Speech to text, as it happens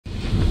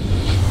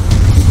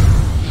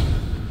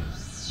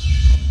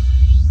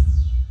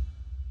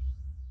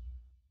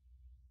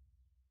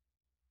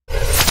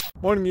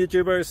Morning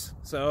YouTubers.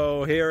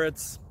 So here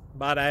it's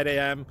about 8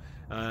 a.m.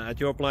 At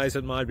your place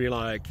it might be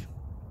like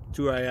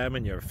 2 a.m.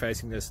 and you're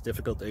facing this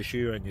difficult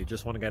issue and you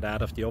just want to get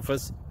out of the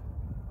office.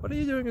 What are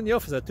you doing in the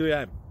office at 2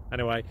 a.m.?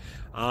 Anyway,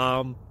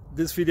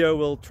 this video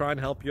will try and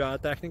help you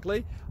out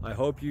technically. I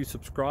hope you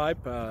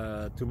subscribe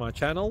to my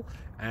channel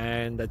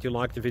and that you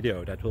like the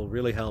video. That will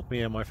really help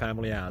me and my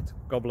family out.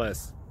 God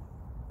bless.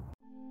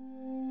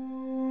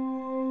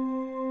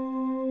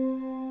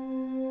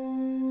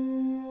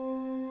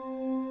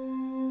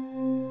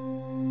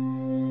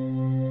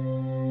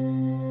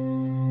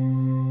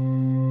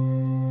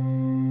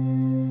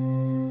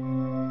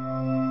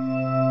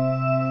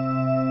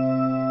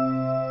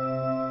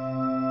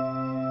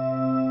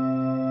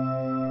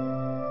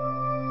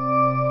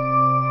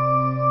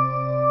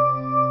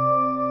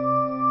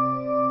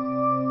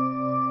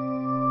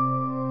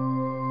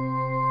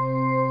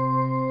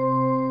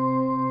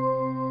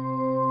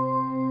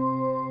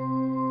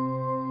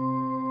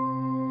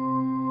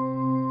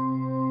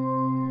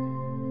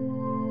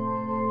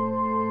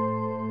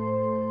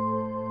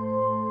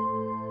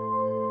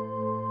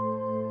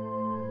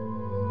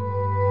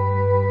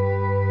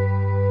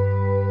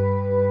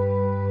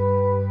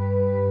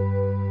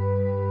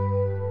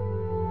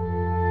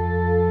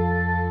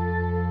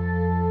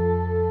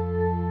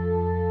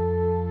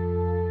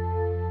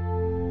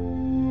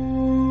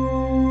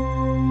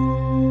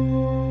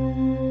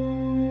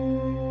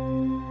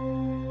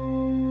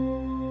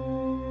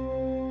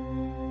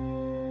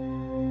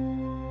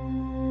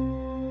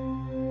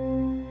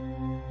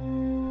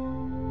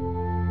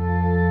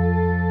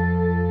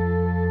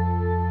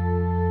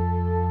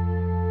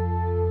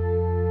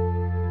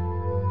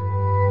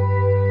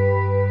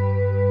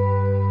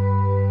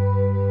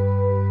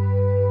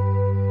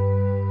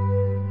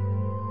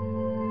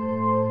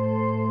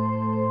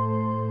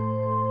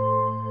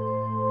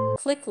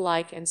 Click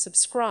like and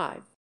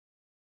subscribe.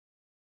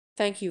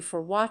 Thank you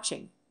for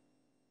watching.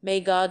 May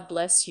God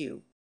bless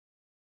you.